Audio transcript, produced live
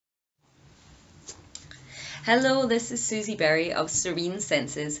Hello, this is Susie Berry of Serene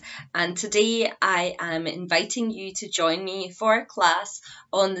Senses, and today I am inviting you to join me for a class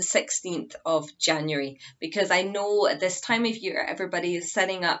on the 16th of January because I know at this time of year everybody is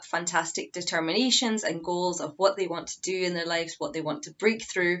setting up fantastic determinations and goals of what they want to do in their lives, what they want to break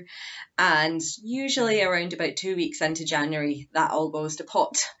through, and usually around about 2 weeks into January that all goes to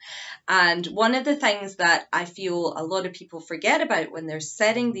pot. And one of the things that I feel a lot of people forget about when they're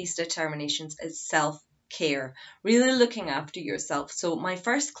setting these determinations is self-care, really looking after yourself. So my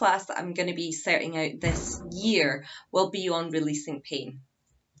first class that I'm going to be setting out this year will be on releasing pain.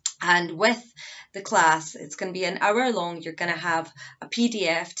 And with the class, it's going to be an hour long. You're going to have a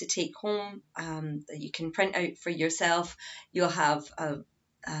PDF to take home that you can print out for yourself. You'll have a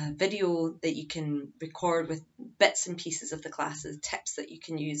video that you can record with bits and pieces of the classes, tips that you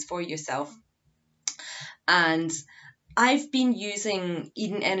can use for yourself. And I've been using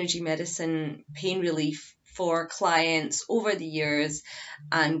Eden Energy Medicine pain relief for clients over the years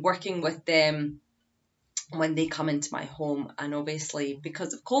and working with them when they come into my home. And obviously,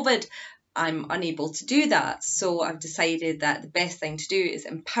 because of COVID, I'm unable to do that. So I've decided that the best thing to do is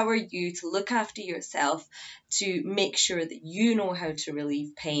empower you to look after yourself, to make sure that you know how to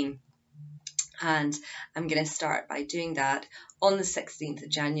relieve pain. And I'm going to start by doing that on the 16th of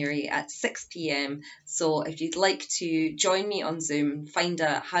January at 6 p.m. So if you'd like to join me on Zoom, find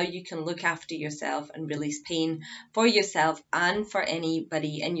out how you can look after yourself and release pain for yourself and for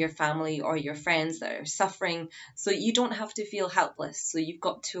anybody in your family or your friends that are suffering, so you don't have to feel helpless. So you've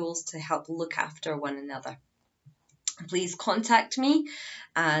got tools to help look after one another. Please contact me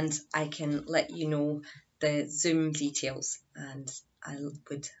and I can let you know the Zoom details, and I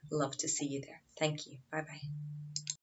would love to see you there. Thank you. Bye-bye.